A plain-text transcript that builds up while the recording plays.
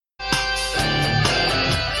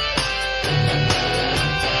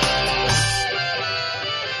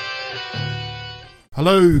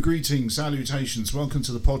Hello, greetings, salutations. Welcome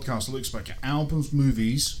to the podcast that looks back at albums,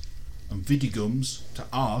 movies, and videogums to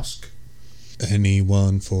ask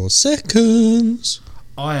anyone for seconds.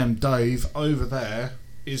 I am Dave. Over there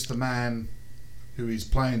is the man who is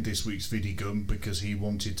playing this week's videogum because he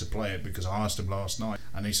wanted to play it because I asked him last night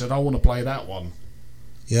and he said, I want to play that one.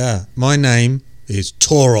 Yeah, my name is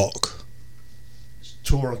Turok. It's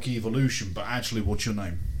Turok Evolution, but actually, what's your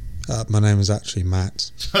name? My name is actually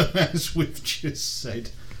Matt. So, as we've just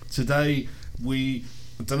said, today I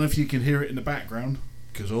don't know if you can hear it in the background,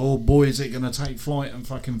 because oh boy is it going to take flight and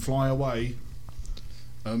fucking fly away.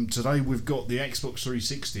 Today we've got the Xbox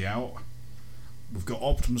 360 out. We've got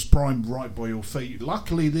Optimus Prime right by your feet.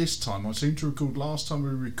 Luckily this time, I seem to record last time we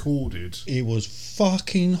recorded, it was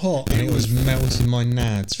fucking hot and it was melting my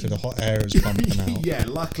nads for the hot air it was pumping out. Yeah,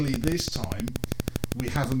 luckily this time we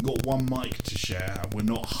haven't got one mic to share and we're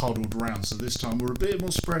not huddled around, so this time we're a bit more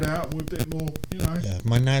spread out and we're a bit more, Yeah,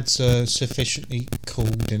 my nads are sufficiently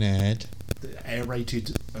cooled and aired.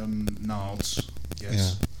 Aerated nards.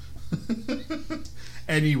 Yes. Yeah.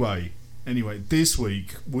 Anyway, this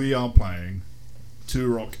week we are playing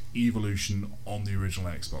Turok Evolution on the original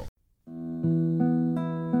Xbox.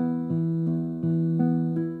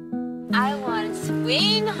 I want to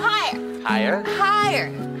swing higher. Higher? Higher.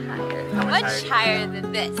 How Much higher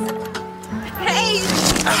than this. Hey!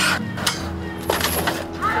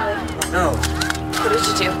 No. What did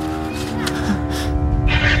you do?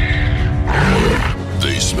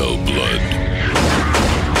 They smell blood.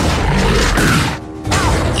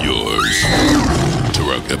 Yours.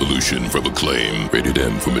 Turok Evolution from Acclaim. Rated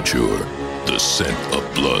M for mature. The scent of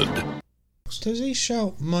blood. Does he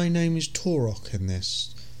shout, my name is Turok in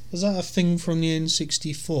this? Was that a thing from the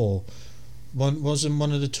N64? Wasn't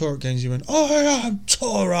one of the Turok games you went, I am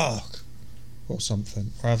Turok, or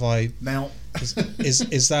something? Or have I? Now, is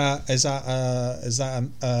that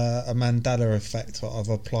a Mandela effect that I've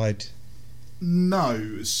applied?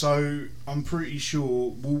 no. So I'm pretty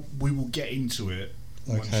sure we will get into it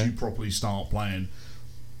once Okay. you properly start playing.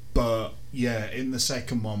 But yeah, in the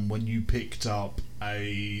second one, when you picked up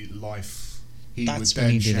a life, he That's would when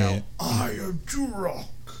then he did shout, it. "I am Turok."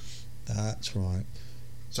 That's right.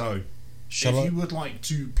 So, if you would like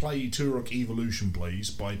to play Turok Evolution, please,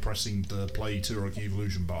 by pressing the Play Turok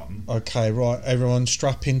Evolution button. Okay, right, everyone,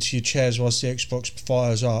 strap into your chairs whilst the Xbox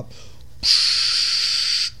fires up.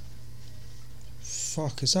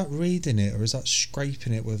 Fuck, is that reading it or is that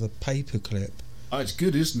scraping it with a paper clip? Oh, it's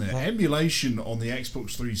good, isn't it? Emulation on the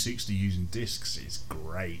Xbox 360 using discs is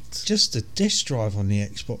great. Just the disc drive on the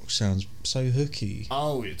Xbox sounds so hooky.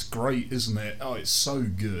 Oh, it's great, isn't it? Oh, it's so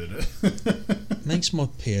good. Makes my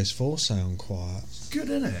PS4 sound quiet. Good,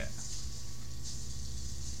 isn't it?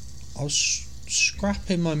 I was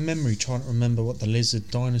scrapping my memory trying to remember what the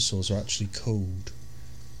lizard dinosaurs are actually called.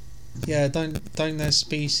 Yeah, don't their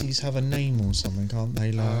species have a name or something, can't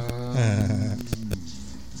they?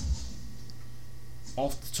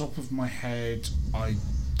 Off the top of my head, I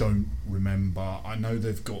don't remember. I know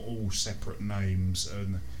they've got all separate names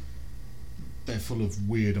and they're full of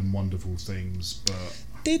weird and wonderful things, but...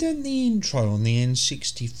 Didn't the intro on the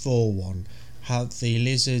N64 one have the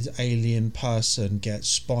lizard alien person get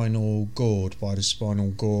spinal gored by the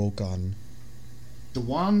spinal gore gun?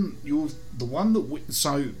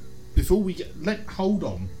 So, before we hold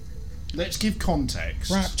on. Let's give context.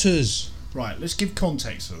 Raptors! Right, let's give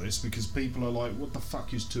context for this because people are like, what the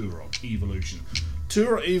fuck is Turok Evolution?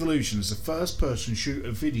 Turok Evolution is a first-person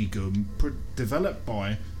shooter video game developed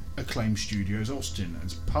by Acclaim Studios Austin and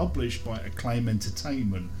is published by Acclaim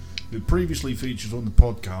Entertainment, who previously featured on the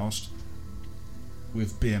podcast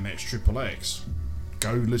with BMX XXX.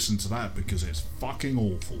 Go listen to that because it's fucking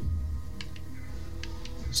awful.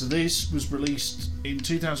 So this was released in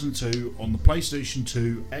 2002 on the PlayStation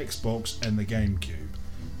 2, Xbox and the GameCube.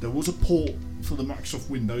 There was a port for the Microsoft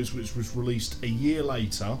Windows which was released a year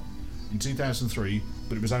later in 2003,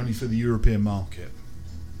 but it was only for the European market.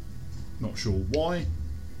 Not sure why,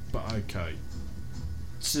 but okay.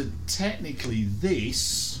 So technically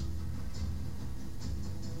this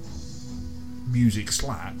music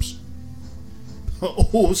slaps, but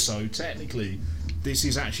also technically this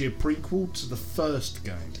is actually a prequel to the first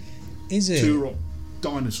game. Is it? Turok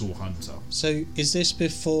Dinosaur Hunter. So is this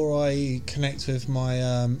before I connect with my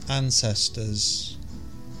ancestors?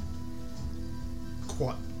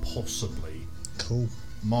 Quite possibly. Cool.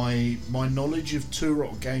 My knowledge of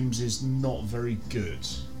Turok games is not very good,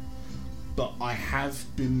 but I have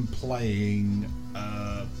been playing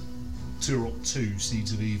Turok 2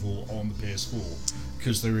 Seeds of Evil on the PS4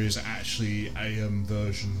 because there is actually a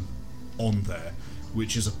version on there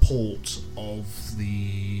which is a port of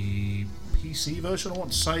the PC version, I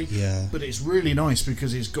want to say. Yeah. But it's really nice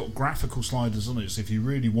because it's got graphical sliders on it, so if you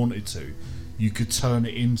really wanted to, you could turn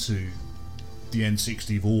it into the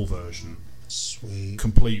N64 version. Sweet.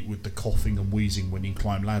 Complete with the coughing and wheezing when you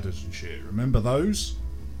climb ladders and shit. Remember those?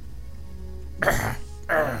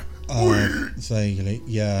 Vaguely.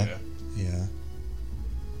 Yeah.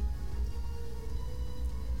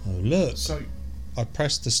 Oh, look. So, I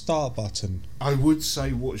pressed the start button. I would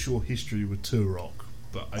say, what's your history with Turok?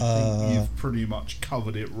 But I think you've pretty much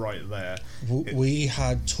covered it right there. We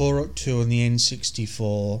had Turok 2 on the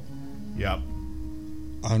N64. Yep.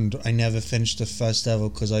 And I never finished the first level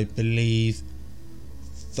because I believe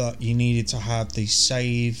that you needed to have the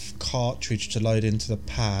save cartridge to load into the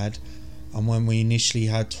pad. And when we initially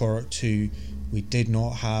had Turok 2, we did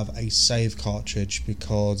not have a save cartridge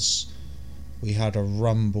because we had a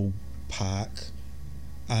Rumble pack,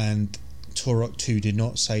 and Turok 2 did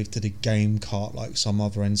not save to the game cart like some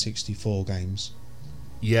other N64 games.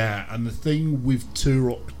 Yeah, and the thing with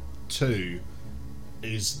Turok 2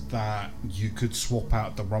 is that you could swap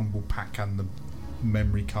out the Rumble pack and the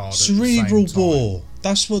memory card Cerebral at the same bore. time.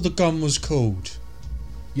 That's what the gun was called.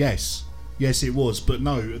 Yes, it was. But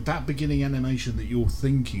no, that beginning animation that you're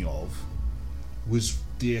thinking of was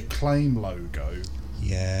the Acclaim logo.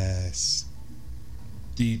 Yes.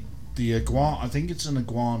 The iguana, I think it's an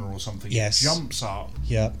iguana or something. Yes. It jumps up.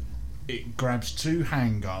 Yep. It grabs two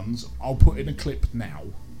handguns. I'll put in a clip now.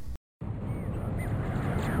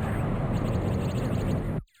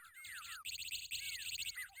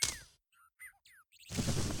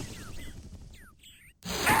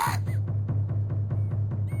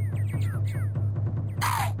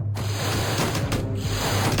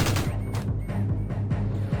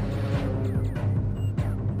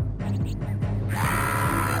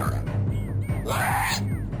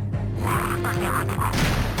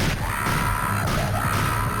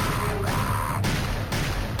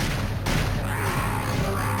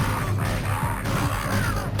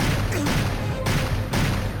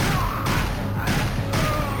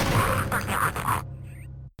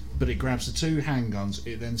 But it grabs the two handguns,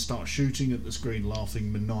 it then starts shooting at the screen,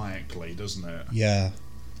 laughing maniacally, doesn't it? Yeah.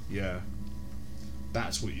 Yeah.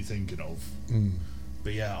 That's what you're thinking of. Mm.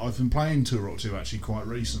 But yeah, I've been playing Turok 2 actually quite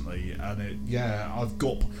recently, and I've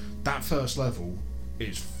got that first level.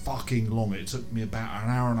 It's fucking long. It took me about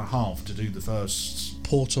an hour and a half to do the first.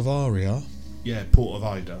 Port of Aria. Yeah, Port of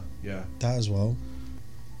Ida. Yeah. That as well.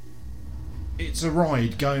 It's a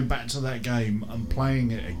ride going back to that game and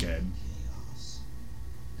playing it again.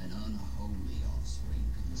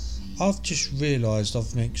 I've just realised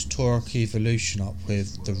I've mixed Turok Evolution up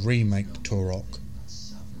with the remake Turok.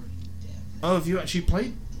 Oh, have you actually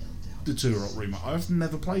played the Turok remake? I've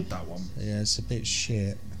never played that one. Yeah, it's a bit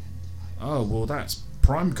shit. Oh, well, that's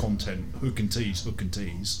prime content. Hook and tease, hook and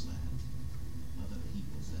tease.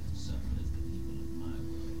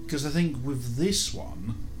 Because I think with this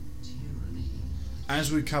one,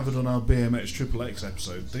 as we covered on our BMX Triple X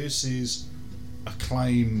episode, this is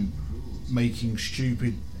Acclaim making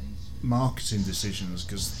stupid marketing decisions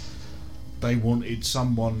because they wanted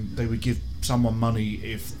someone, they would give someone money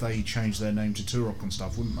if they changed their name to Turok and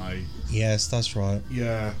stuff, wouldn't they? Yes, that's right.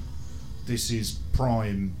 Yeah, this is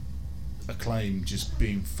prime Acclaim just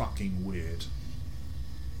being fucking weird.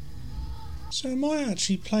 So am I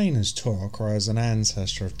actually playing as Turok or as an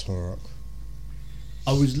ancestor of Turok?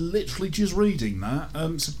 I was literally just reading that.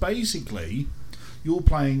 So basically, you're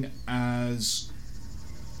playing as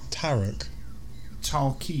Turok.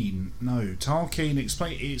 Tarkeen. No, Tarkeen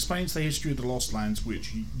explains the history of the Lost Lands,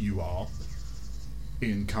 which you are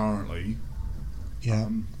in currently. Yeah.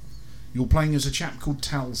 You're playing as a chap called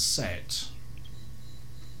Talset.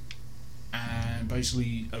 And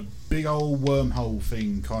basically a big old wormhole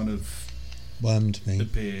thing kind of Wormed me.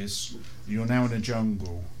 appears. You're now in a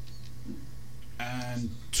jungle.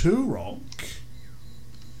 And Turok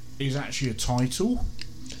is actually a title.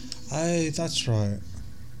 Oh, that's right.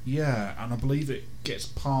 Yeah, and I believe it gets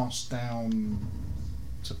passed down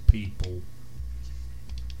to people.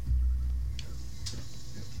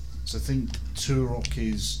 So I think Turok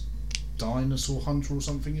is Dinosaur Hunter or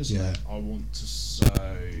something, isn't Yeah. it? I want to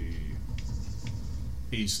say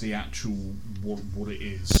is the actual what it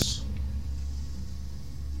is.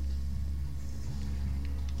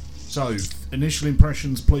 So, initial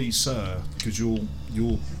impressions, please, sir, because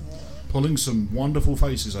you're pulling some wonderful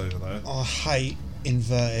faces over there. I hate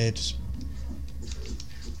inverted.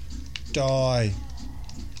 Die.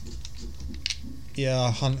 Yeah,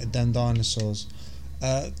 I hunted them dinosaurs.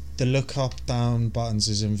 The look up down buttons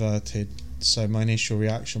is inverted, so my initial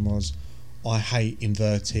reaction was I hate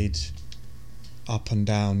inverted up and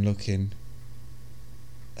down looking.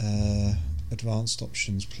 Advanced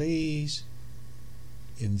options, please.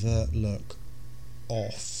 Invert look.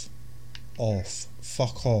 Off. Off.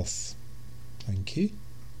 Fuck off. Thank you.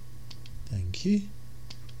 Thank you.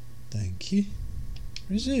 Thank you.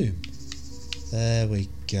 Resume. There we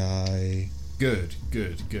go. Good.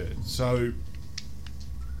 So,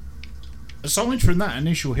 aside from that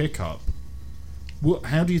initial hiccup,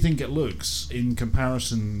 how do you think it looks in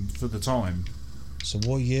comparison for the time? So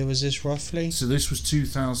what year was this roughly? So this was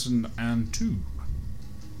 2002.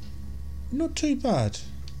 Not too bad.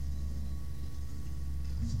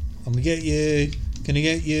 I'm gonna get you. Gonna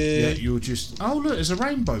get you. Yeah, you're just... Oh, look, there's a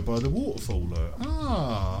rainbow by the waterfall, look.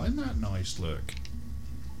 Ah, isn't that nice, look?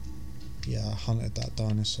 Yeah, I hunted that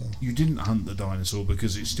dinosaur. You didn't hunt the dinosaur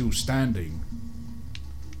because it's still standing.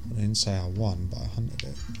 I didn't say I won, but I hunted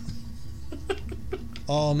it.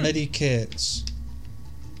 Oh, medikits.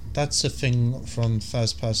 That's a thing from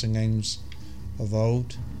first-person games of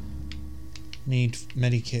old. Need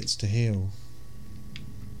medikits to heal.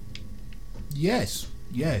 Yes,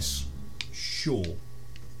 sure.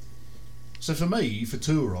 So for me, for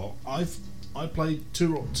Turok, I played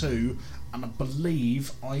Turok 2, and I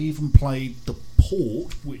believe I even played the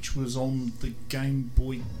port, which was on the Game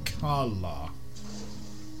Boy Color.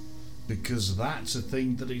 Because that's a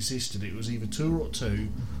thing that existed. It was either Turok 2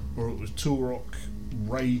 or it was Turok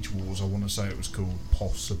Rage Wars, I want to say it was called,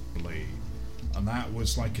 possibly. And that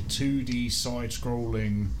was like a 2D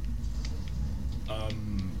side-scrolling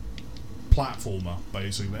platformer,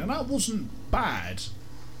 basically. And that wasn't bad,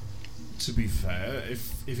 to be fair.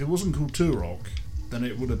 If it wasn't called Turok, then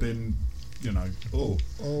it would have been, you know,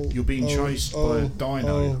 you're being chased by a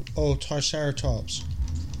dino. Triceratops.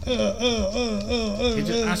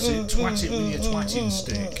 That's it, twat it with your twatting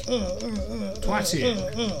stick. Twat it.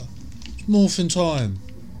 It's morphin' time.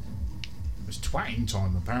 It's twatting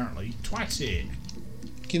time, apparently. Twat it.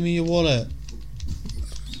 Give me your wallet.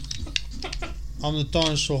 I'm the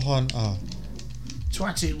dinosaur hunter.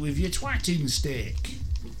 Twat it with your twatting stick.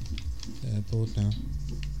 Yeah, bored now.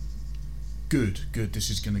 Good. This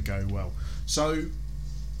is going to go well. So,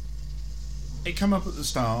 it came up at the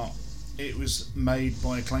start. It was made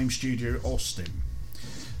by Acclaim Studio Austin.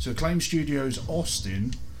 So Acclaim Studios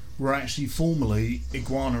Austin were actually formerly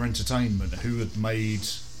Iguana Entertainment, who had made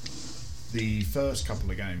the first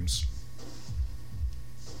couple of games.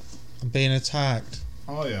 I'm being attacked.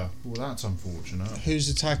 Oh yeah, well that's unfortunate. Who's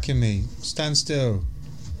attacking me? Stand still.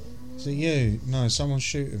 Is it you? No, someone's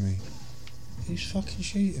shooting me. Who's fucking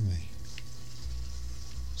shooting me?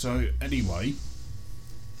 So anyway,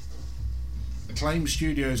 Acclaim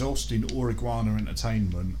Studios Austin or Iguana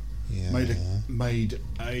Entertainment made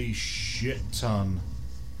a shit ton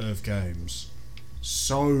of games.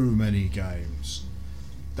 So many games.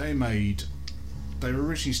 They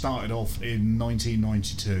originally started off in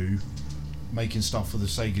 1992 making stuff for the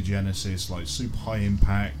Sega Genesis, like Super High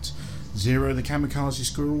Impact, Zero the Kamikaze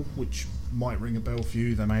Squirrel, which might ring a bell for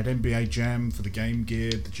you. They made NBA Jam for the Game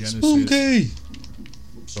Gear, the Genesis. Spunky!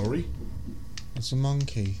 Sorry? That's a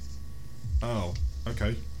monkey. Oh,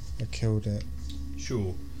 okay. I killed it.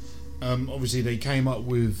 Sure. Obviously, they came up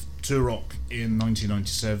with Turok in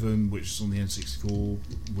 1997, which is on the N64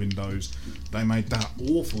 Windows. They made that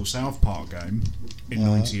awful South Park game in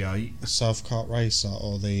 98. The South Kart Racer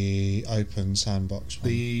or the open sandbox one?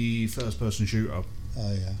 The first-person shooter.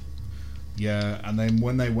 Oh, yeah. Yeah, and then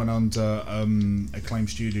when they went under Acclaim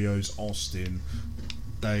Studios Austin,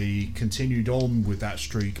 they continued on with that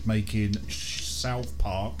streak, making South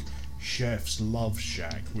Park Chef's Love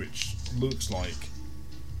Shack, which looks like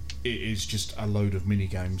it is just a load of mini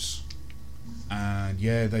games. And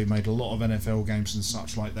yeah, they made a lot of NFL games and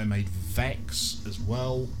such, like they made Vex as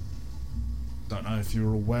well. Don't know if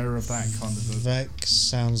you're aware of that kind of Vex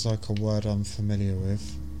sounds like a word I'm familiar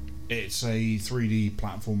with. It's a 3D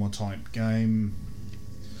platformer type game.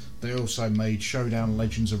 They also made Showdown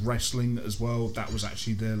Legends of Wrestling as well. That was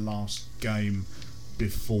actually their last game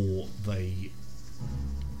before they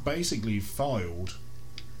basically filed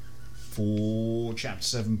for Chapter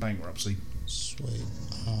 7 bankruptcy. Sweet.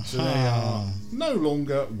 So they are no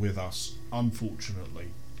longer with us, unfortunately.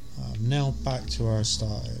 I'm now back to where I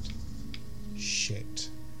started. Shit.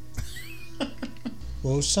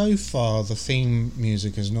 Well, so far the theme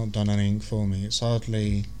music has not done anything for me. It's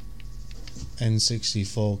hardly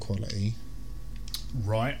N64 quality.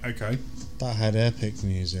 Right, okay. That had epic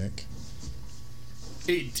music.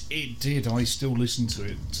 It did. I still listen to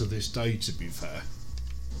it to this day, to be fair.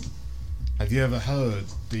 Have you ever heard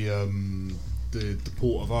the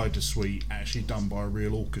Port of Ida suite actually done by a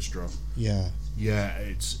real orchestra? Yeah. Yeah,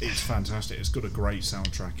 it's fantastic. It's got a great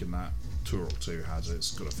soundtrack in that. Turok 2 has it.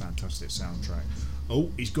 It's got a fantastic soundtrack.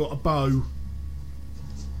 Oh, he's got a bow.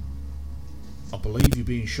 I believe you're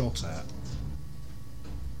being shot at.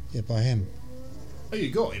 Yeah, by him. Oh, you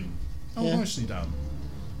got him. Oh, Yeah. nicely done.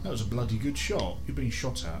 That was a bloody good shot. You're being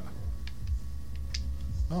shot at.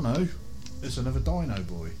 Oh no, there's another dino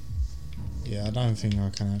boy. Yeah, I don't think I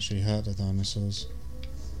can actually hurt the dinosaurs.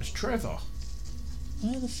 It's Trevor.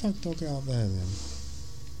 How the fuck do I get up there then?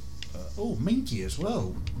 Oh, Minky as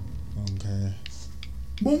well. Okay.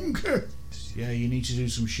 Monkey! Yeah, you need to do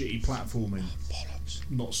some shitty platforming. Bollocks.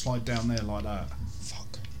 Not slide down there like that.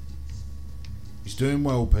 Fuck. He's doing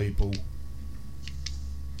well, people.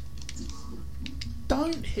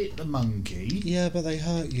 Don't hit the monkey. Yeah, but they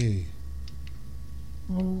hurt you.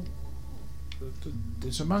 Well,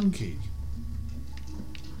 it's a monkey.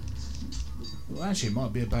 Well, actually, it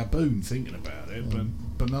might be a baboon thinking about it,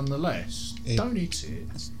 but nonetheless, don't hit it.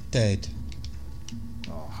 It's dead.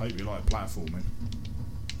 Oh, I hope you like platforming.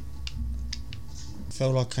 I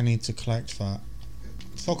feel like I need to collect that.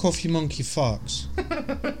 Fuck off, you monkey fucks.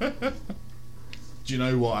 Do you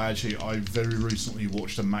know what? Actually, I very recently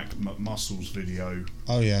watched a Mac Muscles video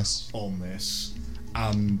Oh, yes. on this,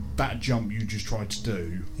 and that jump you just tried to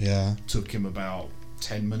do Yeah. took him about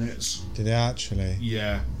 10 minutes. Did it actually?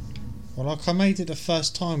 Yeah. Well, like, I made it the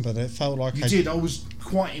first time, but it felt like You did. I was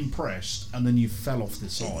quite impressed, and then you fell off the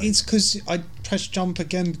side. It's because I pressed jump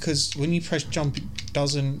again, because when you press jump, it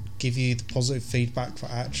doesn't give you the positive feedback for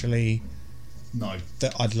actually No.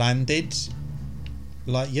 that I'd landed.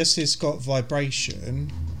 Like, yes, it's got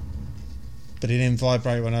vibration, but it didn't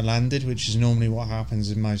vibrate when I landed, which is normally what happens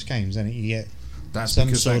in most games. Then you get That's some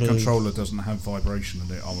because sort that of- controller doesn't have vibration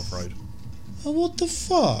in it, I'm afraid. oh, what the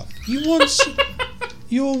fuck?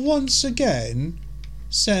 You're once again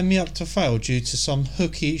setting me up to fail due to some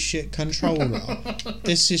hooky shit controller.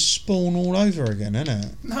 This is Spawn all over again, isn't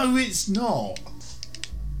it? No, it's not.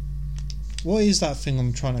 What is that thing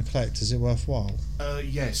I'm trying to collect? Is it worthwhile?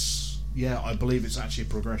 Yes. Yeah, I believe it's actually a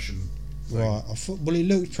progression thing. Right. I thought, well, it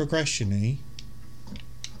looked progression-y.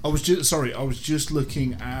 I was just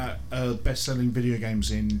looking at best-selling video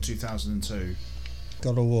games in 2002.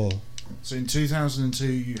 God of War. So in 2002,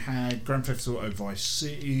 you had Grand Theft Auto Vice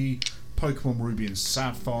City, Pokemon Ruby and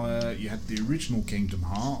Sapphire. You had the original Kingdom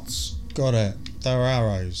Hearts. Got it. They were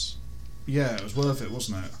arrows. Yeah, it was worth it,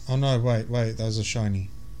 wasn't it? Oh no, wait, those are shiny.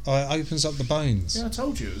 Oh, it opens up the bones. Yeah, I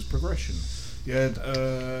told you it was progression. You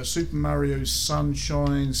had Super Mario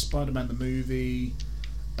Sunshine, Spider-Man the movie.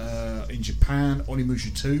 In Japan,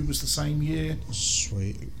 Onimusha 2 was the same year.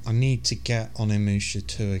 Sweet. I need to get Onimusha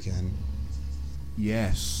 2 again.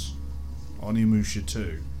 Yes, Onimusha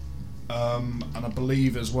 2. And I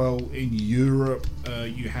believe as well in Europe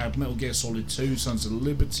you had Metal Gear Solid 2, Sons of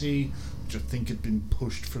Liberty, which I think had been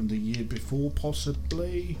pushed from the year before,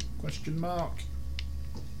 possibly? Question mark.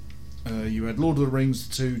 You had Lord of the Rings,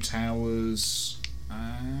 The Two Towers,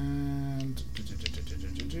 and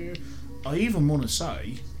I even want to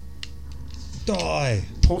say Die!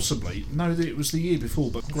 possibly, no, it was the year before,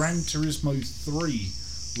 but Gran Turismo 3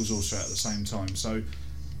 was also at the same time. So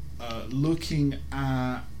looking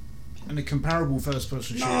at a comparable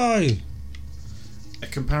first-person shooter, No! a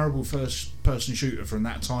comparable first-person shooter from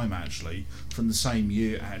that time, actually, from the same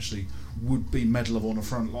year, actually, would be Medal of Honor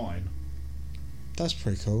Frontline That's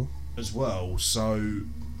pretty cool. as well. So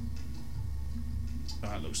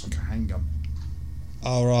that looks like a handgun.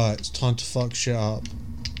 Alright, it's time to fuck shit up.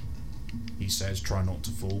 He says, "Try not to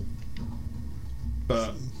fall."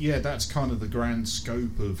 But yeah, that's kind of the grand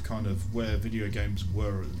scope of kind of where video games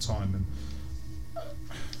were at the time,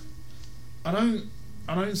 and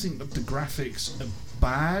I don't think that the graphics are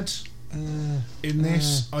bad in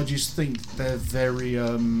this. I just think they're very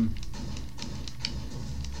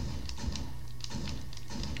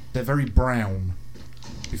brown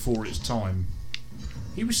before its time.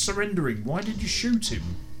 He was surrendering. Why did you shoot him?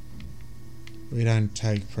 We don't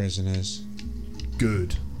take prisoners.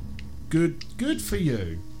 Good for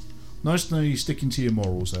you. Nice to know you're sticking to your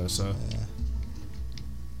morals there, sir.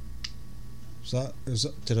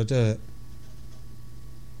 Did I do it?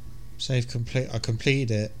 Save complete. I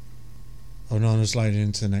completed it. Oh no, I was loading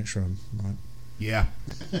into the next room. Right. Yeah.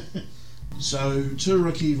 So,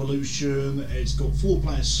 Turok Evolution, it's got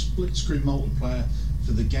 4-player split-screen multiplayer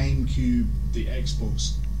for the GameCube, the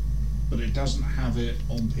Xbox, but it doesn't have it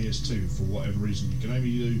on PS2 for whatever reason. You can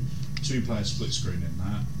only do 2-player split-screen in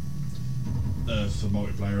that. For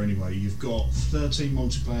multiplayer anyway. You've got 13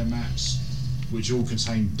 multiplayer maps which all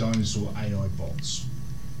contain dinosaur AI bots,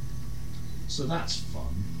 so that's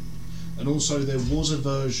fun. And also there was a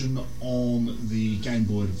version on the Game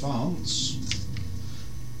Boy Advance,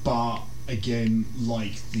 but again,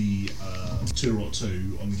 like the Turok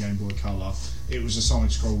 2 on the Game Boy Color, it was a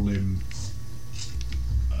side-scrolling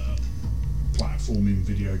platforming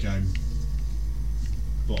video game,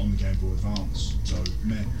 but on the Game Boy Advance. So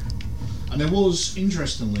meh. And there was,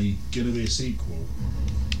 interestingly, going to be a sequel,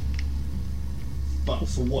 but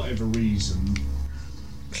for whatever reason.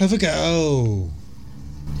 Clever girl.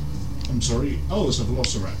 I'm sorry. Oh, it's a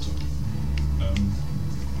Velociraptor.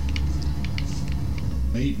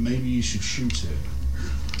 Maybe you should shoot it.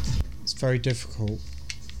 It's very difficult.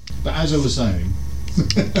 But as I was saying,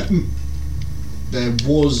 there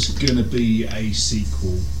was going to be a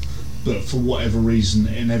sequel, but for whatever reason,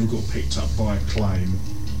 it never got picked up by Acclaim.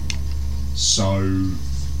 So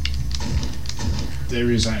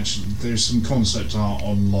there's some concept art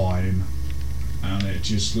online, and it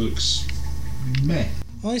just looks meh.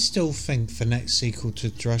 I still think the next sequel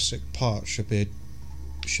to Jurassic Park should be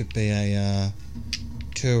a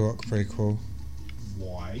Turok prequel.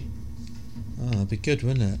 Why? Oh, it'd be good,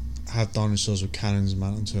 wouldn't it? Have dinosaurs with cannons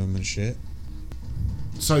mounted to them and shit.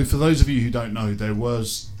 So for those of you who don't know, there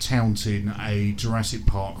was touting a Jurassic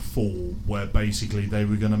Park 4 where basically they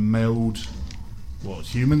were going to meld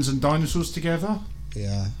humans and dinosaurs together,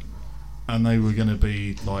 Yeah. and they were going to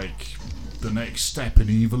be like the next step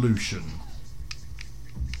in evolution.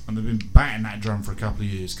 And they've been batting that drum for a couple of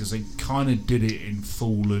years because they kind of did it in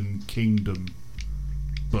Fallen Kingdom,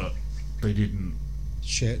 but they didn't.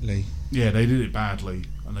 Shitly. Yeah, they did it badly,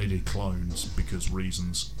 and they did clones because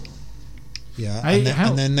reasons. Yeah, Hey,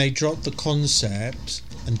 and then they dropped the concept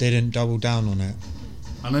and didn't double down on it.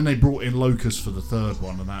 And then they brought in Locust for the third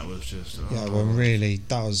one, and that was just... Yeah, well, really,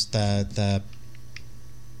 that was their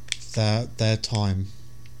time.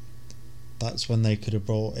 That's when they could have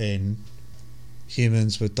brought in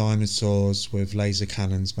humans with dinosaurs with laser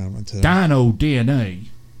cannons mounted to them. Dino DNA.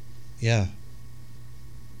 Yeah.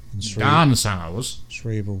 And Dinosaurs.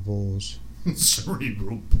 cerebral balls.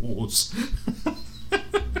 Cerebral pause.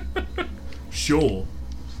 Sure.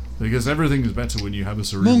 Because everything is better when you have a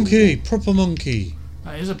cerebral Monkey! ball. Proper monkey!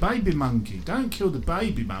 That is a baby monkey. Don't kill the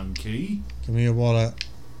baby monkey. Give me your wallet.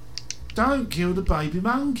 Don't kill the baby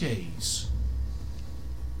monkeys.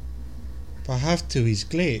 If I have to, he's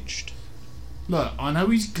glitched. Look, I know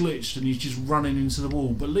he's glitched and he's just running into the wall,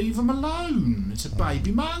 but leave him alone. It's a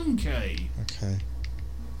baby monkey. Okay.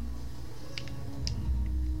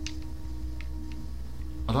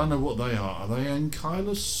 I don't know what they are. Are they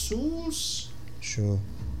ankylosaurs? Sure.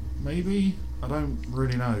 Maybe? I don't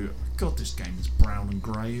really know. God, this game is brown and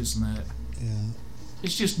grey, isn't it? Yeah.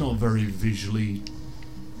 It's just not very visually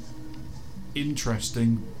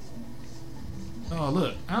interesting. Oh,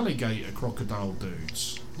 look. Alligator crocodile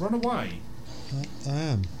dudes. Run away. I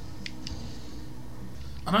am.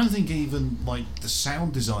 I don't think even, like, the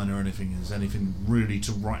sound design or anything is anything really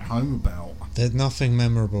to write home about. There's nothing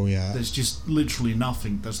memorable yet. There's just literally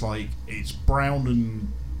nothing. That's like, it's brown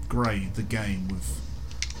and grey, the game, with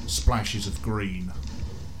splashes of green.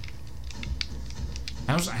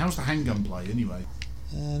 How's the handgun play anyway?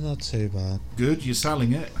 Not too bad. Good, you're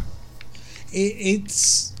selling it.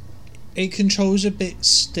 It controls a bit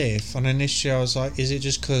stiff, and initially I was like, is it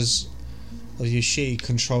just because of your shitty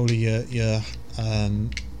controller you're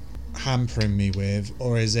hampering me with,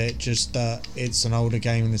 or is it just that it's an older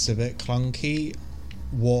game and it's a bit clunky?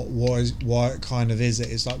 Why it kind of is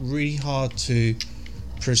it? It's like really hard to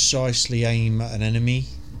precisely aim at an enemy.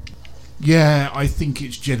 Yeah, I think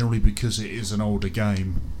it's generally because it is an older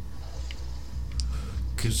game.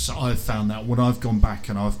 Because I've found that when I've gone back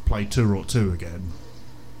and I've played Turok 2 again,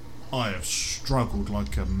 I have struggled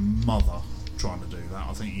like a mother trying to do that.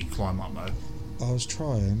 I think you climb up though. I was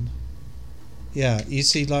trying. Yeah, you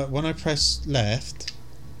see, like when I press left,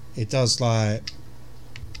 it does like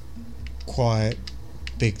quite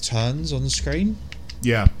big turns on the screen.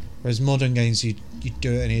 Yeah. Whereas modern games, you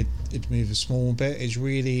do it and it'd move a small bit. It's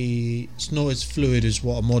not as fluid as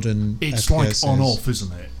what a modern It's FPS like is. on off,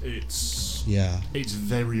 isn't it? It's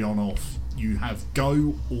very on off. You have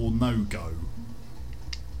go or no go.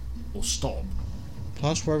 Or stop.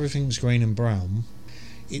 Plus, where everything's green and brown,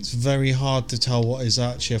 it's very hard to tell what is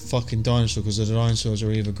actually a fucking dinosaur because the dinosaurs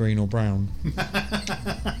are either green or brown.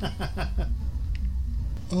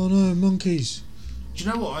 Oh no, monkeys! Do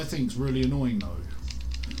you know what I think's really annoying though?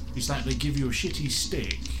 Is that they give you a shitty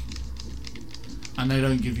stick and they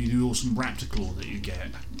don't give you the awesome raptor claw that you get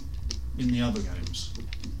in the other games.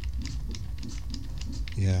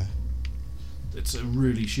 Yeah. It's a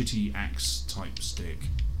really shitty axe type stick.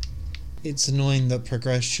 It's annoying that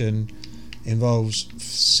progression involves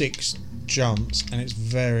 6 jumps and it's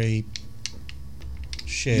very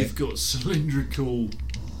shit. You've got cylindrical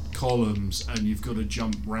columns and you've got to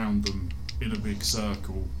jump round them in a big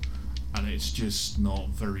circle, and it's just not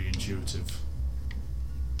very intuitive.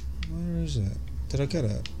 Where is it? Did I get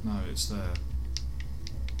it? No, it's there.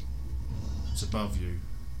 It's above you.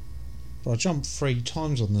 But I jumped 3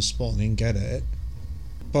 times on the spot and didn't get it.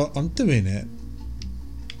 But I'm doing it.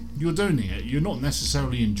 You're doing it. You're not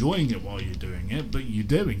necessarily enjoying it while you're doing it, but you're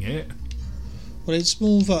doing it. Well, it's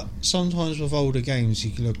more that sometimes with older games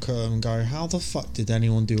you can look at them and go, how the fuck did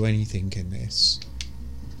anyone do anything in this?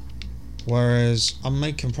 Whereas I'm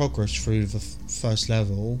making progress through the first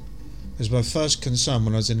level. Because my first concern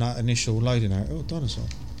when I was in that initial loading area, oh, dinosaur.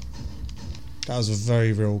 That was a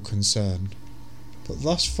very real concern. But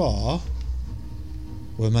thus far,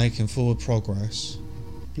 we're making forward progress.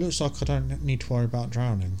 Looks like I don't need to worry about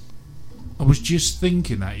drowning. I was just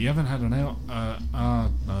thinking that. You haven't had an out...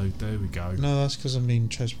 no, there we go. No, that's because I'm being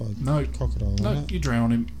chased by a crocodile. No, you're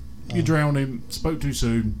drowning. You're drowning. Spoke too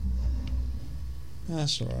soon.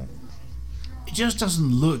 That's alright. It just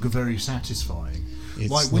doesn't look very satisfying.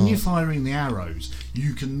 It's like, when not. you're firing the arrows,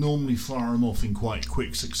 you can normally fire them off in quite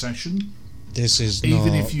quick succession. This is Even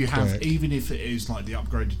not if you have, quick. even if it is like the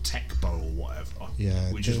upgraded tech bow or whatever,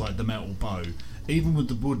 Yeah, which is like the metal bow. Even with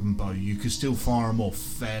the wooden bow, you can still fire them off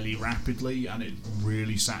fairly rapidly, and it's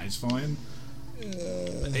really satisfying.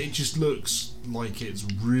 It just looks like it's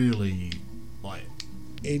really, like,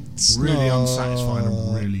 It's really not, unsatisfying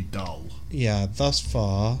and really dull. Yeah, thus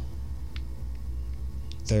far,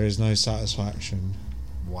 there is no satisfaction.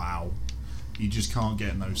 Wow, you just can't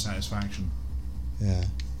get no satisfaction. Yeah.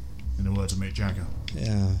 In the words of Mick Jagger.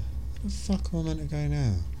 Yeah. Where the fuck am I meant to go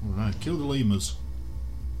now? I don't know. Kill the lemurs.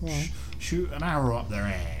 Right. Shoot an arrow up their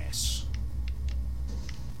ass.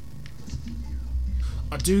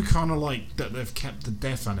 I do kind of like that they've kept the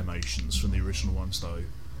death animations from the original ones though,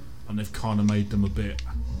 and they've kind of made them a bit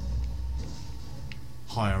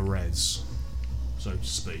higher res, so to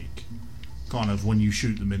speak. Kind of when you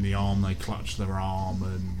shoot them in the arm, they clutch their arm,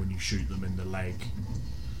 and when you shoot them in the leg,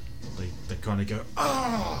 they kind of go,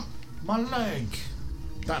 ah, my leg.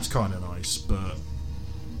 That's kind of nice, but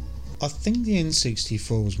I think the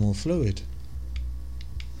N64 was more fluid.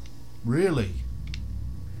 really,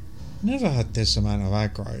 Never had this amount of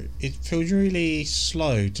aggro. It feels really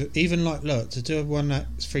slow. To even like, look, to do one at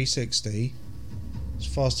 360, as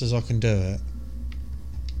fast as I can do it.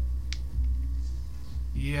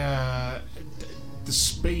 yeah, the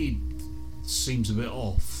speed seems a bit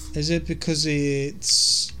off. Is it because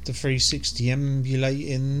it's the 360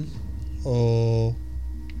 emulating, or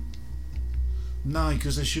No,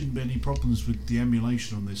 because there shouldn't be any problems with the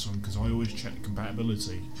emulation on this one, because I always check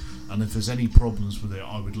compatibility, and if there's any problems with it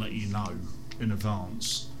I would let you know in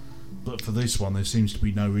advance. But for this one there seems to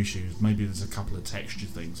be no issues. Maybe there's a couple of texture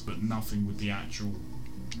things, but nothing with the actual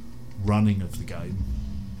running of the game.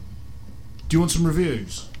 Do you want some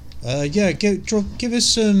reviews? yeah, give us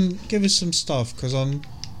some stuff, because I'm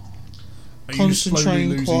Are you slowly concentrating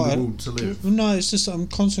losing quite. the will to live? No, it's just that I'm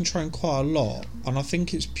concentrating quite a lot, and I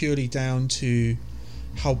think it's purely down to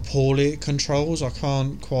how poorly it controls. I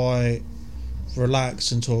can't quite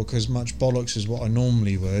relax and talk as much bollocks as what I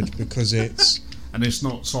normally would, because it's And it's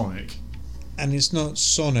not Sonic. and it's not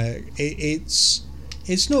Sonic.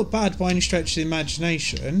 It's not bad by any stretch of the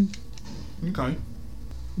imagination. Okay.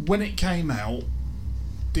 When it came out,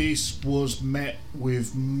 this was met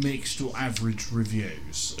with mixed or average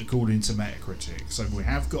reviews, according to Metacritic. So we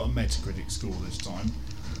have got a Metacritic score this time.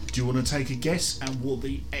 Do you want to take a guess at what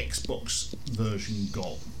the Xbox version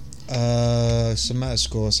got? So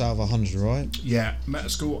Metascore, it's out of 100, right? Yeah,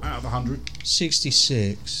 Metascore out of 100.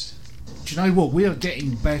 66. Do you know what? We are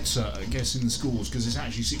getting better at guessing the scores, because it's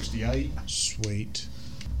actually 68. Sweet.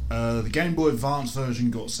 The Game Boy Advance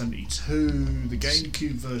version got 72. The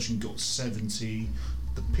GameCube version got 70.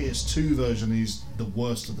 The PS2 version is the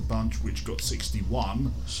worst of the bunch, which got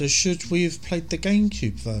 61. So should we have played the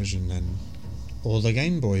GameCube version then? Or the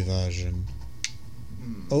Game Boy version?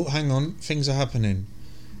 Oh, hang on. Things are happening.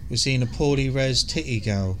 We're seeing a poorly res titty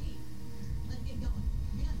girl.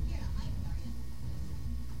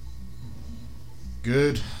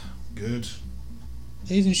 Good, good.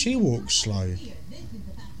 Even she walks slow.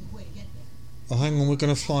 Oh, hang on. We're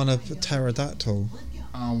going to fly on a pterodactyl.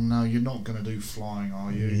 Oh no, you're not going to do flying,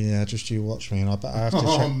 are you? Yeah, just you watch me, and I bet I have to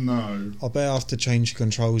Oh no. I bet I have to change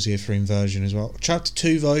controls here for inversion as well. Chapter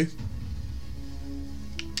 2 though.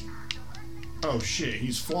 Oh shit,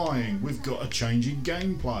 he's flying. We've got a change in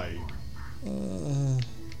gameplay.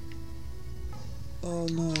 Oh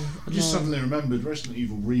no. I just no. suddenly remembered Resident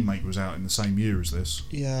Evil Remake was out in the same year as this.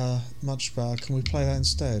 Yeah, much better. Can we play that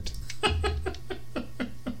instead?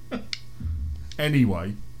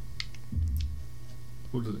 Anyway.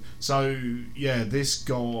 So, yeah, this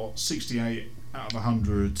got 68 out of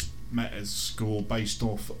 100 Metascore based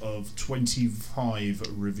off of 25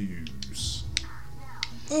 reviews.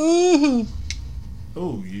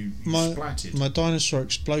 Oh, you My splatted. dinosaur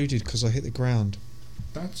exploded because I hit the ground.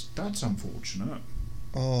 That's unfortunate.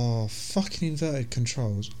 Oh, fucking inverted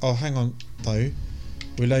controls. Oh, hang on, though.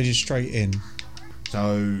 We loaded straight in.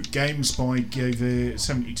 So, GameSpy gave it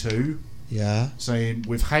 72, Yeah. saying,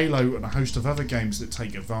 with Halo and a host of other games that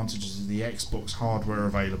take advantages of the Xbox hardware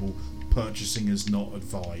available, purchasing is not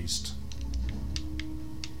advised.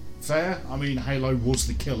 Fair? I mean, Halo was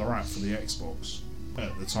the killer app for the Xbox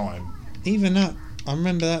at the time. Even that, I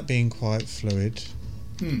remember that being quite fluid.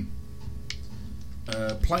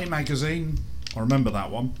 Play Magazine, I remember that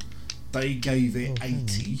one. They gave it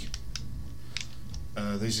 80.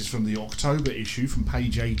 This is from the October issue, from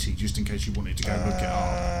page 80, just in case you wanted to go look it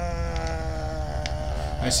up.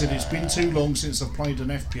 I said, it's been too long since I've played an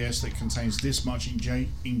FPS that contains this much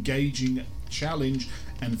engaging challenge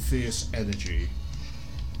and fierce energy.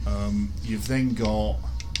 You've then got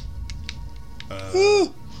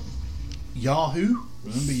Yahoo.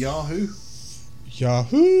 Remember Yahoo?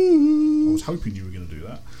 Yahoo! I was hoping you were going to do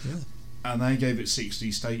that. Yeah. And they gave it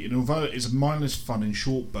 60, stating, although it is mindless fun in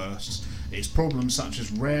short bursts, its problems such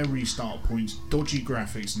as rare restart points, dodgy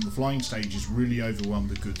graphics, and the flying stages really overwhelm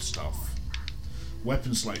the good stuff.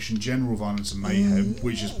 Weapon selection, general violence, and mayhem,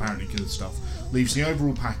 which is apparently good stuff, leaves the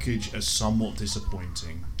overall package as somewhat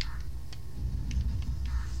disappointing.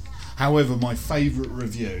 However, my favourite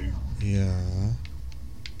review Yeah.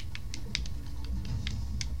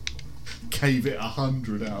 gave it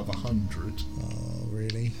 100 out of 100. Oh,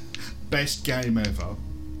 really? Best game ever.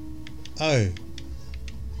 Oh.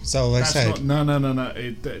 Is that what they said? Not, no.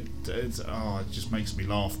 It just makes me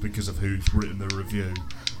laugh because of who's written the review.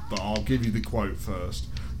 But I'll give you the quote first.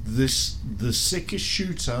 The sickest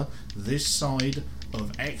shooter this side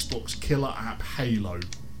of Xbox killer app Halo.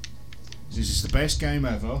 This is the best game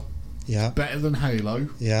ever. Yeah. Better than Halo.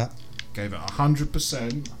 Yeah. Gave it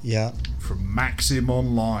 100% Yeah. from Maxim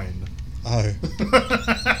Online. Oh.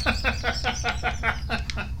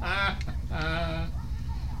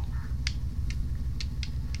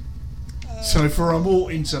 So for our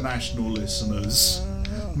more international listeners,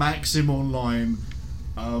 Maxim Online,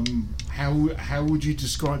 how would you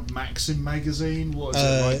describe Maxim magazine? What is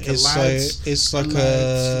it, like it's like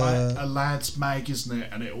a lad's mag, isn't it?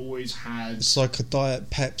 And it always had... It's like a Diet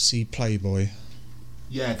Pepsi Playboy.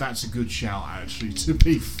 Yeah, that's a good shout, actually, to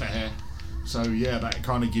be fair. So yeah, that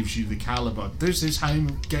kind of gives you the calibre. Does this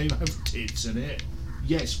game have tits in it?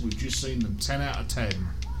 Yes, we've just seen them. 10 out of 10.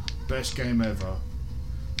 Best game ever.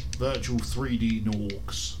 Virtual 3D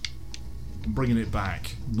Norks. I'm bringing it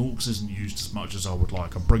back. Norks isn't used as much as I would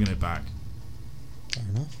like. I'm bringing it back. Fair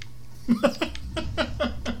enough.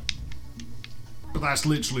 But that's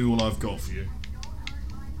literally all I've got for you.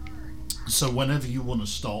 So whenever you want to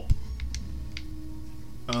stop,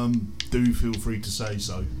 do feel free to say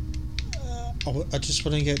so. I just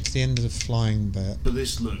want to get to the end of the flying bit. But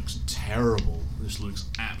this looks terrible. This looks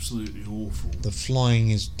absolutely awful. The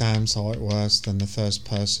flying is damn sight worse than the first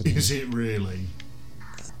person. Is it really?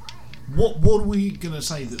 What are we going to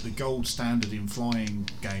say that the gold standard in flying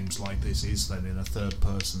games like this is then in a third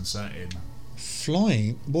person setting?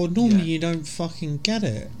 Flying? Well, normally Yeah. you don't fucking get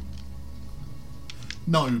it.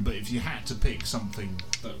 No, but if you had to pick something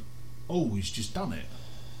that... Oh, he's just done it.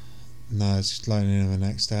 No, it's just loading in the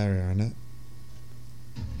next area, isn't it?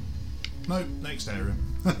 No, next area.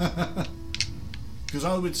 Because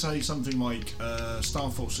I would say something like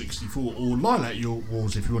Star Fox 64 or Lilac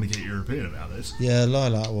Wars, if you want to get European about this. Yeah,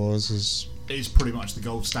 Lilac Wars is Pretty much the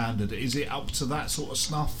gold standard. Is it up to that sort of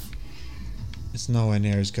snuff? it's nowhere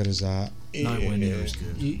near as good as that. Nowhere near as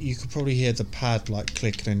good. You could probably hear the pad like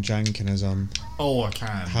clicking and janking as I'm Oh, I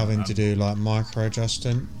can. having to do like micro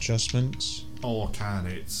adjustments. Oh, I can.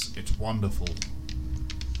 It's wonderful.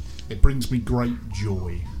 It brings me great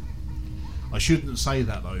joy. I shouldn't say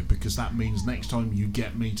that though, because that means next time you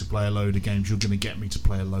get me to play a load of games, you're going to get me to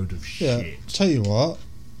play a load of Yeah. shit. Tell you what,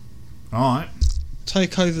 Alright,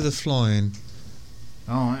 take over the flying.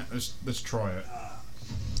 alright, let's try it.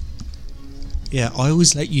 Yeah, I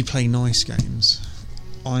always let you play nice games.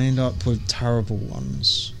 I end up with terrible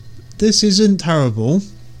ones. This isn't terrible,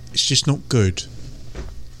 it's just not good.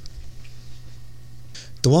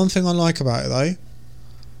 The one thing I like about it though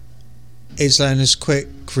is letting us quick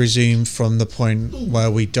resume from the point where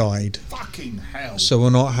we died. Fucking hell. So we're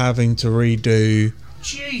not having to redo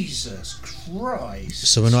Jesus Christ.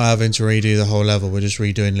 So we're not having to redo the whole level, we're just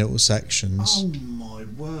redoing little sections. Oh my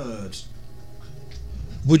word.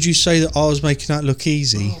 Would you say that I was making that look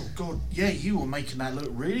easy? Oh god, yeah, you were making that look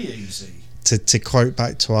really easy. To quote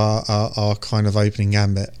back to our kind of opening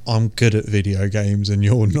gambit, I'm good at video games and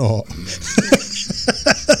you're not.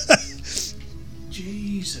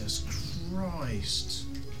 Jesus Christ.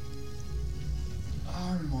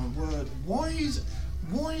 Why is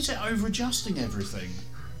it over adjusting everything?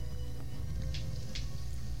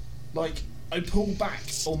 Like, I pull back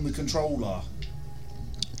on the controller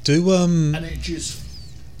and it just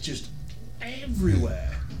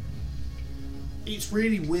everywhere. It's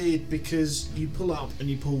really weird because you pull up and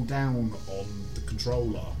you pull down on the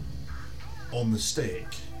controller on the stick.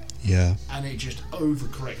 Yeah. And it just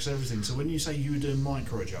overcorrects everything. So when you say you were doing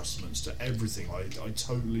micro adjustments to everything, I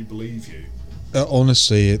totally believe you.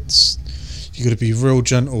 Honestly, it's you got to be real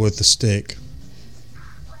gentle with the stick.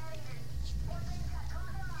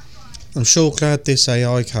 I'm sure glad this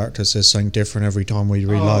AI character says something different every time we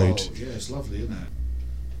reload. Oh, yeah, it's lovely, isn't it?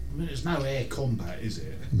 I mean, it's no air combat, is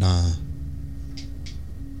it? Nah.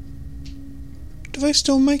 Do they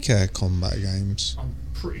still make air combat games? I'm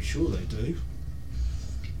pretty sure they do.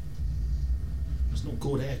 It's not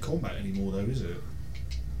called air combat anymore, though, is it?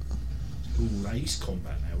 It's called ace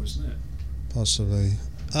combat now, isn't it? Possibly.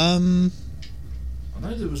 I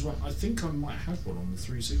know there was one. I think I might have one on the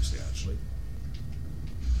 360 actually.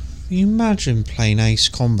 Can you imagine playing Ace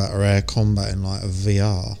Combat or Air Combat in like a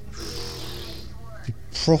VR? Be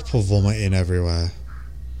proper vomiting everywhere.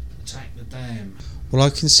 Attack the Dam. Well, I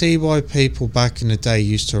can see why people back in the day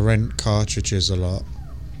used to rent cartridges a lot.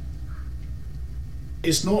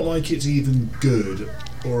 It's not like it's even good,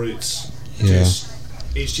 or it's Yeah.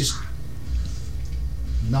 just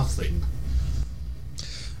nothing.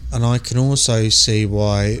 And I can also see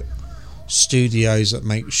why studios that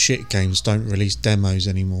make shit games don't release demos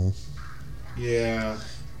anymore. Yeah.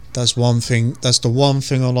 That's one thing. That's the one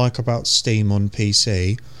thing I like about Steam on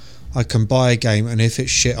PC. I can buy a game, and if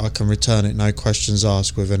it's shit, I can return it, no questions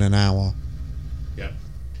asked, within an hour. Yep.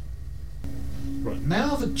 Right,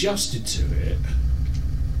 now I've adjusted to it.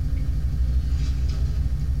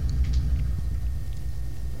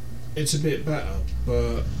 It's a bit better,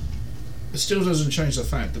 but it still doesn't change the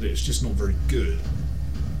fact that it's just not very good.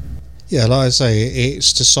 Yeah, like I say,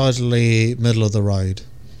 it's decidedly middle of the road.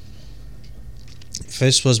 If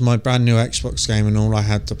this was my brand new Xbox game and all I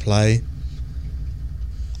had to play,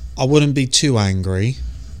 I wouldn't be too angry.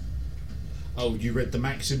 Oh, you read the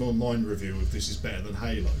Maxim Online review of This Is Better Than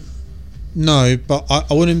Halo? No, but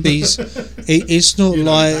I wouldn't be. It's not You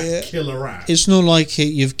know, like that killer app. it's not like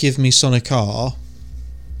you've given me Sonic R.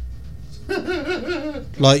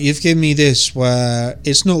 Like, you've given me this where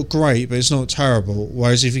it's not great, but it's not terrible.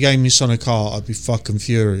 Whereas if you gave me Sonic R, I'd be fucking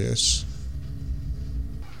furious.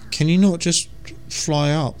 Can you not just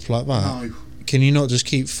fly up like that? No. Can you not just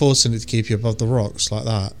keep forcing it to keep you above the rocks like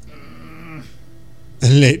that?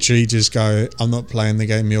 And literally just go, I'm not playing the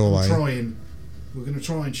game your way. Trying. We're going to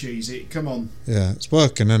try and cheese it. Come on. Yeah, it's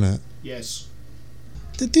working, isn't it? Yes.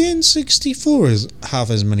 Did the N64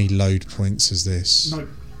 have as many load points as this? No.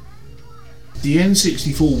 The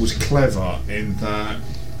N64 was clever in that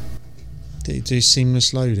Did it do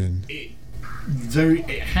seamless loading?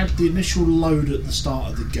 it had the initial load at the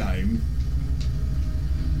start of the game.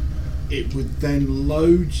 It would then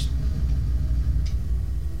load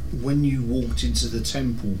when you walked into the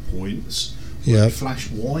temple points. Yeah. It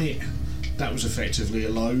flashed white. That was effectively a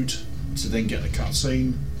load to then get the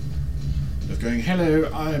cutscene of going,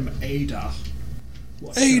 "Hello, I'm Ada.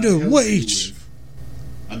 What can I Ada, help you wait." with?"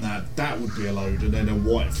 And that would be a load, and then a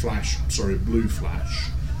white flash, sorry, a blue flash,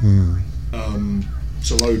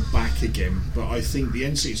 to load back again. But I think the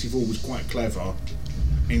N64 was quite clever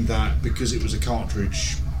in that because it was a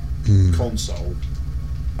cartridge console.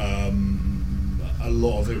 A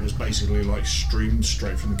lot of it was basically like streamed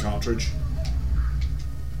straight from the cartridge.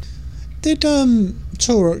 Did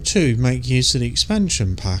Turok 2 make use of the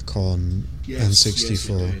expansion pack on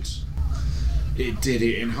N64? Yes, it did.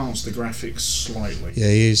 It enhanced the graphics slightly. Yeah,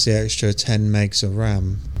 he used the extra 10 megs of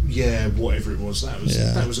RAM. Yeah, whatever it was. That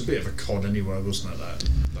was a bit of a con anyway, wasn't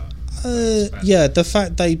it? Yeah, the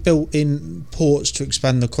fact they built in ports to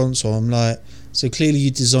expand the console, I'm like, so clearly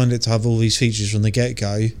you designed it to have all these features from the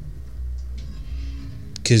get-go.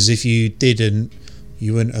 Because if you didn't,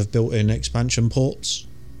 you wouldn't have built in expansion ports.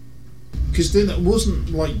 Because then it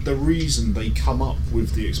wasn't like the reason they come up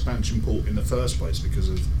with the expansion port in the first place because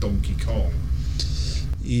of Donkey Kong.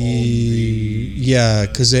 Yeah,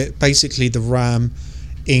 because it basically the RAM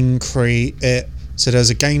increase it. So there's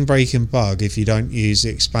a game-breaking bug if you don't use the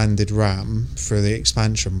expanded RAM through the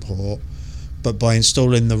expansion port. But by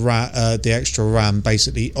installing the extra RAM,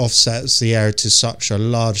 basically offsets the error to such a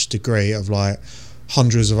large degree of like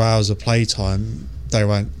hundreds of hours of playtime. They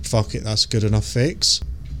went, fuck it, that's a good enough fix.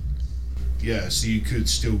 Yeah, so you could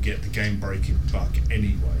still get the game-breaking bug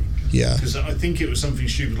anyway. Yeah. Because I think it was something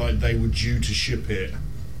stupid like they were due to ship it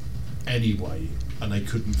anyway. and they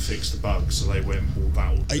couldn't fix the bug, so they went, well,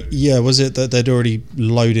 that'll do. Yeah, was it that they'd already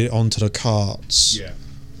loaded it onto the carts? Yeah.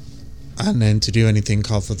 And then to do anything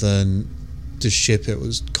other than to ship it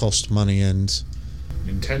was cost money and...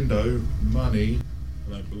 Nintendo, money,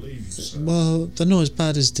 and I believe you said. Well, they're not as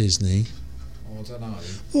bad as Disney. I don't know.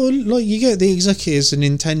 Well, like, you get the executives of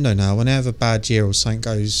Nintendo now, when they have a bad year or something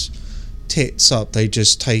goes tits up, they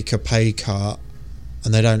just take a pay cut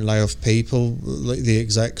and they don't lay off people. Like, the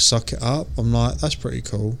execs suck it up. I'm like, that's pretty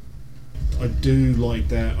cool. I do like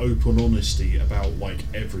their open honesty about, like,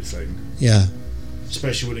 everything. Yeah.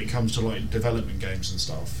 Especially when it comes to, like, development games and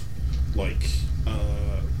stuff. Like,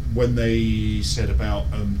 when they said about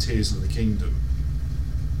Tears of the Kingdom,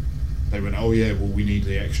 they went, oh yeah, well, we need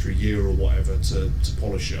the extra year or whatever to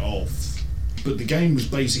polish it off. But the game was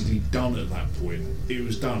basically done at that point. It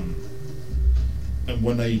was done. And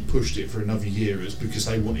when they pushed it for another year, it's because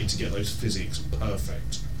they wanted to get those physics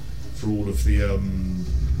perfect for all of the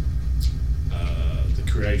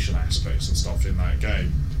creation aspects and stuff in that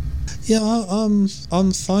game. Yeah, I'm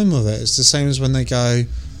fine with it. It's the same as when they go,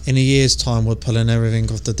 in a year's time we're pulling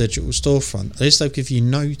everything off the digital storefront. At least they'll give you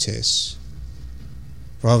notice.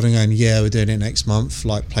 Rather than going, yeah, we're doing it next month,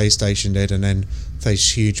 like PlayStation did, and then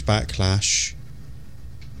face huge backlash,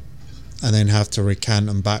 and then have to recant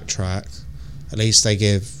and backtrack. At least they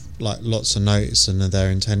give like lots of notice and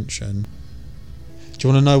their intention. Do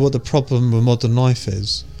you want to know what the problem with modern life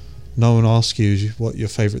is? No one asks you what your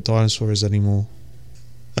favourite dinosaur is anymore.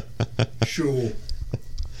 Sure.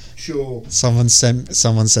 Someone said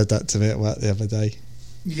that to me at work the other day.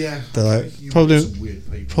 Yeah. They're Okay.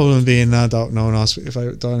 like, problem being an adult, no one asks what your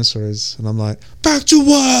favourite dinosaur is. And I'm like, back to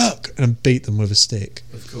work! And I beat them with a stick.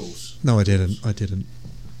 Of course. No, I didn't.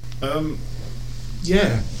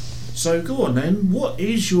 Yeah. So go on then. What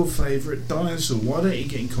is your favourite dinosaur? Why don't you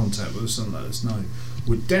get in contact with us and let us know?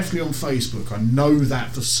 We're definitely on Facebook. I know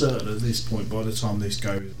that for certain at this point by the time this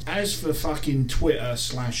goes. As for fucking Twitter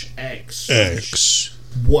 /X,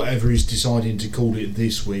 whatever he's deciding to call it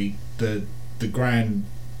this week, the Grand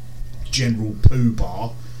General Pooh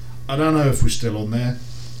Bar, I don't know if we're still on there,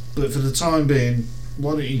 but for the time being,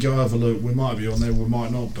 why don't you go have a look? We might be on there, we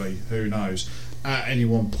might not be, who knows, at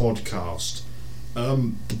Anyone Podcast.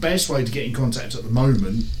 The best way to get in contact at the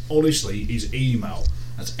moment, honestly, is email.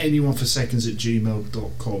 That's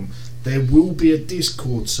anyoneforseconds@gmail.com. There will be a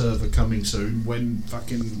Discord server coming soon when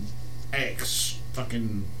fucking X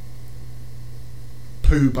fucking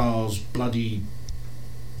Pooh Bar's bloody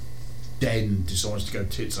den decides to go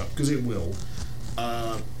tits up, because it will.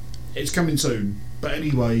 It's coming soon, but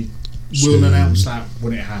anyway, we'll announce that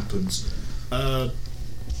when it happens.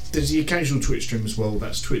 There's the occasional Twitch stream as well.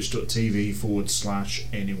 That's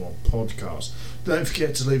twitch.tv/Anyone Podcast. Don't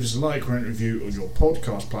forget to leave us a like, rate, review on your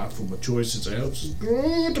podcast platform of choice, as it helps us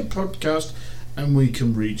grow the podcast and we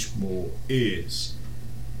can reach more ears.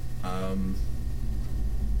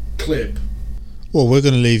 Clip. Well, we're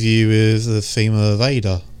going to leave you with the theme of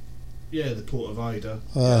Ada. Yeah, the Port of Ada.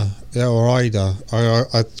 Yeah, or Ida.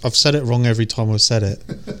 I've said it wrong every time I've said it.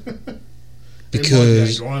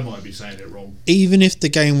 Because I might be saying it wrong. Even if the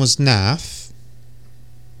game was naff,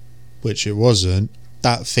 which it wasn't,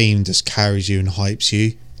 that theme just carries you and hypes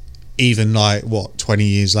you, even 20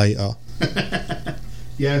 years later.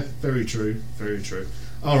 Yeah, very true.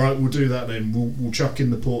 Alright, we'll do that then. We'll chuck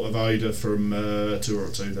in the Port of Ada from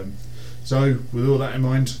Turok 2 then. So, with all that in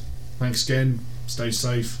mind, thanks again, stay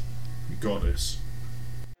safe, you got this.